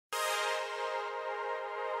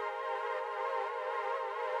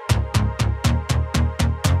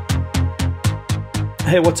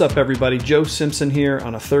Hey, what's up everybody? Joe Simpson here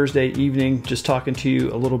on a Thursday evening, just talking to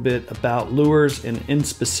you a little bit about lures and in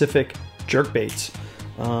specific jerkbaits.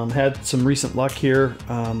 Had some recent luck here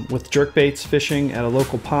with jerkbaits fishing at a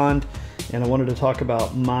local pond, and I wanted to talk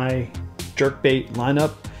about my jerkbait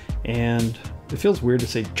lineup. And it feels weird to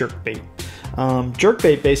say jerkbait.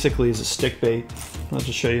 Jerkbait basically is a stick bait. I'll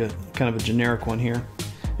just show you kind of a generic one here.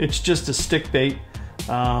 It's just a stick bait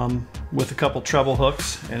with a couple treble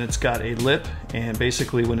hooks, and it's got a lip, and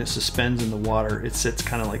basically when it suspends in the water it sits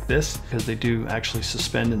kind of like this, because they do actually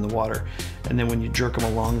suspend in the water, and then when you jerk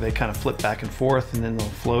them along they kind of flip back and forth, and then they'll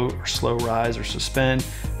float or slow rise or suspend,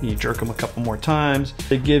 and you jerk them a couple more times.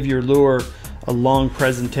 They give your lure a long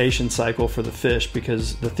presentation cycle for the fish,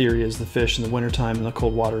 because the theory is the fish in the wintertime in the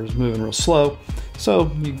cold water is moving real slow.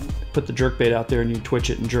 So you put the jerkbait out there and you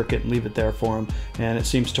twitch it and jerk it and leave it there for them, and it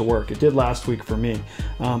seems to work. It did last week for me.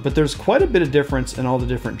 But there's quite a bit of difference in all the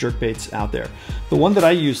different jerkbaits out there. The one that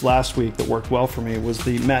I used last week that worked well for me was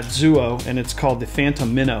the Matsuo, and it's called the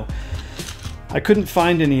Phantom Minnow. I couldn't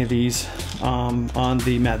find any of these on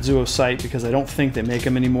the Matsuo site because I don't think they make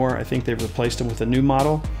them anymore. I think they've replaced them with a new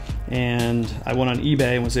model. And I went on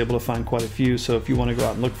eBay and was able to find quite a few. So if you want to go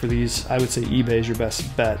out and look for these, I would say eBay is your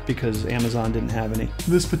best bet, because Amazon didn't have any.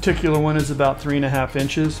 This particular one is about 3.5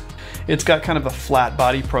 inches. It's got kind of a flat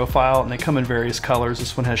body profile, and they come in various colors.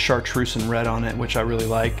 This one has chartreuse and red on it, which I really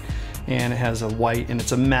like. And it has a white, and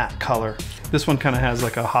it's a matte color. This one kind of has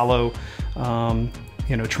like a hollow,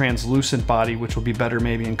 translucent body, which will be better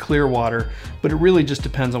maybe in clear water, but it really just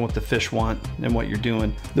depends on what the fish want and what you're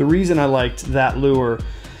doing. The reason I liked that lure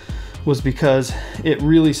was because it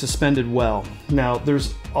really suspended well. Now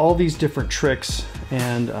there's all these different tricks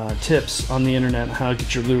and tips on the internet on how to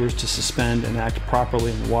get your lures to suspend and act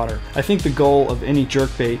properly in the water. I think the goal of any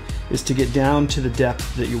jerkbait is to get down to the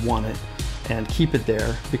depth that you want it and keep it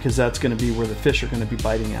there, because that's going to be where the fish are going to be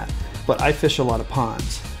biting at. But I fish a lot of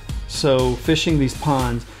ponds, so fishing these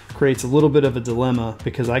ponds creates a little bit of a dilemma,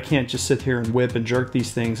 because I can't just sit here and whip and jerk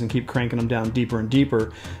these things and keep cranking them down deeper and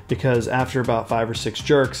deeper, because after about 5 or 6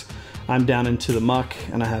 jerks I'm down into the muck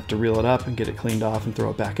and I have to reel it up and get it cleaned off and throw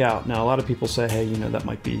it back out. Now a lot of people say, hey, that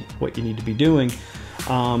might be what you need to be doing,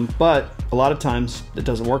 but a lot of times it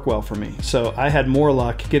doesn't work well for me. So I had more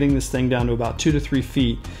luck getting this thing down to about 2 to 3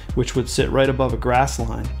 feet, which would sit right above a grass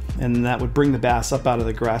line, and that would bring the bass up out of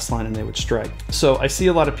the grass line and they would strike. So I see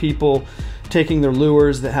a lot of people taking their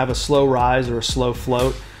lures that have a slow rise or a slow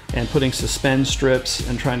float and putting suspend strips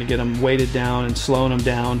and trying to get them weighted down and slowing them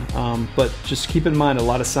down. But just keep in mind, a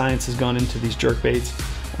lot of science has gone into these jerkbaits,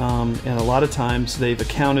 and a lot of times they've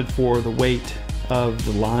accounted for the weight of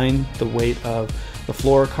the line, the weight of the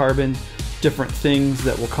fluorocarbon, different things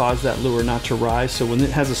that will cause that lure not to rise. So when it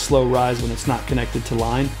has a slow rise, when it's not connected to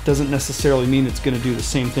line, doesn't necessarily mean it's going to do the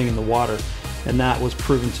same thing in the water. And that was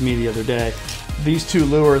proven to me the other day. These two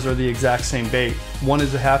lures are the exact same bait. One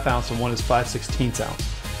is a 1/2 ounce and one is 5/16 ounce.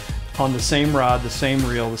 On the same rod, the same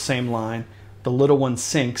reel, the same line, the little one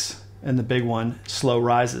sinks and the big one slow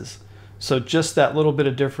rises. So just that little bit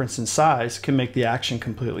of difference in size can make the action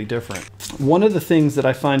completely different. One of the things that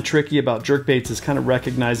I find tricky about jerkbaits is kind of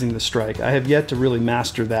recognizing the strike. I have yet to really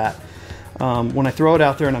master that. When I throw it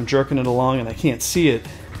out there and I'm jerking it along and I can't see it,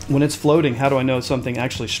 when it's floating, how do I know something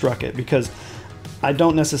actually struck it? Because I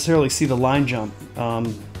don't necessarily see the line jump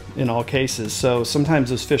in all cases. So sometimes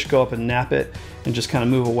those fish go up and nap it and just kind of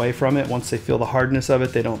move away from it. Once they feel the hardness of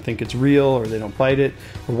it, they don't think it's real, or they don't bite it,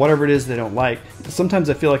 or whatever it is they don't like. Sometimes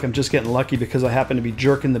I feel like I'm just getting lucky because I happen to be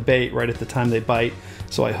jerking the bait right at the time they bite,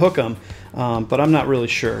 so I hook them, but I'm not really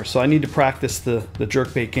sure. So I need to practice the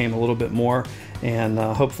jerkbait game a little bit more, and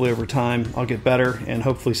hopefully over time I'll get better, and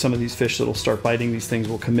hopefully some of these fish that'll start biting these things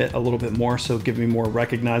will commit a little bit more, so give me more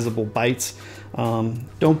recognizable bites.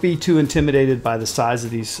 Don't be too intimidated by the size of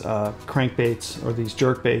these crankbaits or these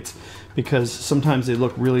jerkbaits, because sometimes they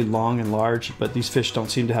look really long and large, but these fish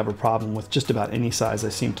don't seem to have a problem with just about any size I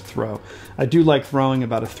seem to throw. I do like throwing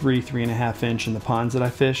about a 3.5 inch in the ponds that I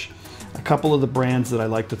fish. A couple of the brands that I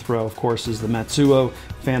like to throw, of course, is the Matsuo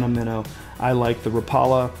Phantom Minnow. I like the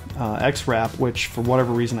Rapala X-Wrap, which for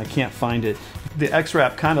whatever reason I can't find it. The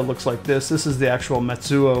X-Wrap kind of looks like this. This is the actual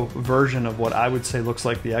Matsuo version of what I would say looks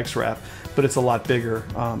like the X-Wrap, but it's a lot bigger,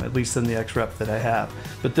 at least than the X-Wrap that I have.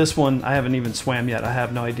 But this one, I haven't even swam yet. I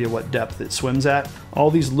have no idea what depth it swims at. All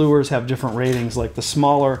these lures have different ratings, like the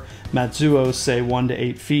smaller Matsuos say 1 to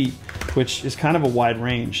 8 feet, which is kind of a wide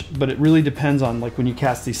range, but it really depends on, like, when you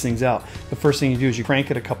cast these things out. The first thing you do is you crank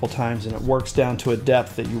it a couple times and it works down to a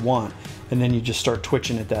depth that you want. and then you just start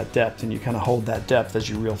twitching at that depth, and you kind of hold that depth as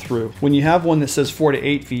you reel through. When you have one that says 4 to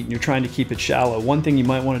 8 feet and you're trying to keep it shallow, one thing you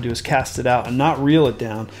might want to do is cast it out and not reel it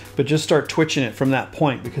down, but just start twitching it from that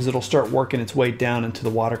point, because it'll start working its way down into the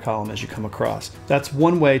water column as you come across. That's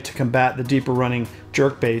one way to combat the deeper running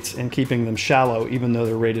jerk baits and keeping them shallow even though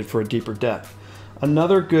they're rated for a deeper depth.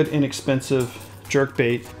 Another good inexpensive jerk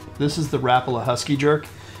bait, this is the Rapala Husky Jerk.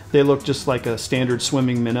 They look just like a standard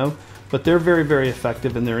swimming minnow, but they're very, very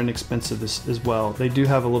effective, and they're inexpensive as well. They do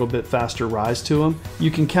have a little bit faster rise to them.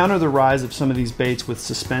 You can counter the rise of some of these baits with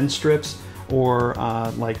suspend strips or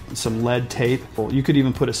like some lead tape. You could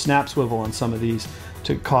even put a snap swivel on some of these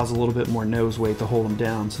to cause a little bit more nose weight to hold them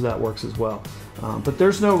down, so that works as well. But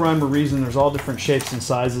there's no rhyme or reason. There's all different shapes and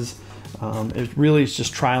sizes. It really is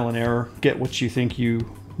just trial and error. Get what you think you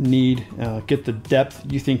need, get the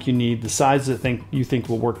depth you think you need, the size that you think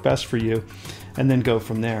will work best for you, and then go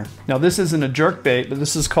from there. Now, this isn't a jerk bait, but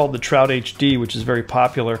this is called the Trout HD, which is very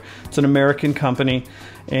popular. It's an American company,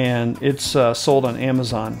 and it's sold on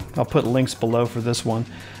Amazon. I'll put links below for this one.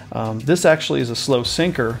 This actually is a slow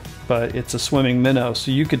sinker, but it's a swimming minnow, so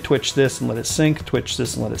you could twitch this and let it sink, twitch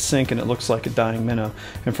this and let it sink, and it looks like a dying minnow.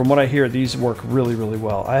 And from what I hear, these work really, really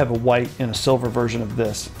well. I have a white and a silver version of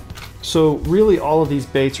this. So really all of these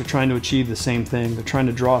baits are trying to achieve the same thing. They're trying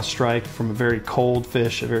to draw a strike from a very cold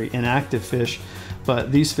fish, a very inactive fish,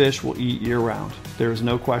 but these fish will eat year-round. There is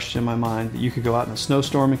no question in my mind that you could go out in a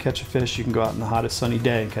snowstorm and catch a fish, you can go out in the hottest sunny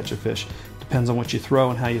day and catch a fish. Depends on what you throw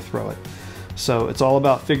and how you throw it. So it's all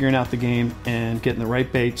about figuring out the game and getting the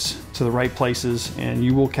right baits to the right places, and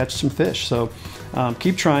you will catch some fish. So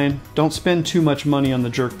keep trying. Don't spend too much money on the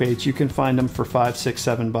jerk baits. You can find them for $5,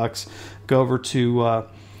 $6, $7. Go over to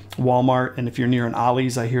Walmart, and if you're near an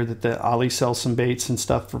Ollie's, I hear that the Ollie sells some baits and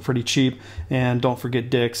stuff for pretty cheap. And don't forget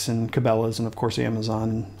Dick's and Cabela's, and of course Amazon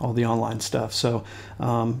and all the online stuff. So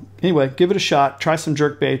anyway, give it a shot. Try some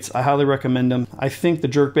jerk baits. I highly recommend them. I think the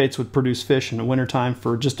jerk baits would produce fish in the wintertime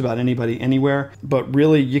for just about anybody anywhere, but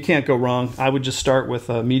really you can't go wrong. I would just start with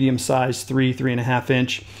a medium size 3.5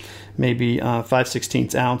 inch, maybe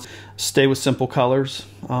 5/16 ounce. Stay with simple colors,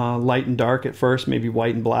 light and dark at first, maybe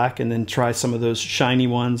white and black, and then try some of those shiny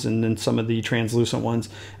ones and then some of the translucent ones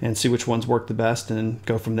and see which ones work the best and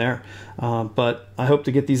go from there. But I hope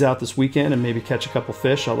to get these out this weekend and maybe catch a couple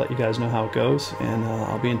fish. I'll let you guys know how it goes, and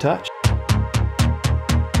I'll be in touch.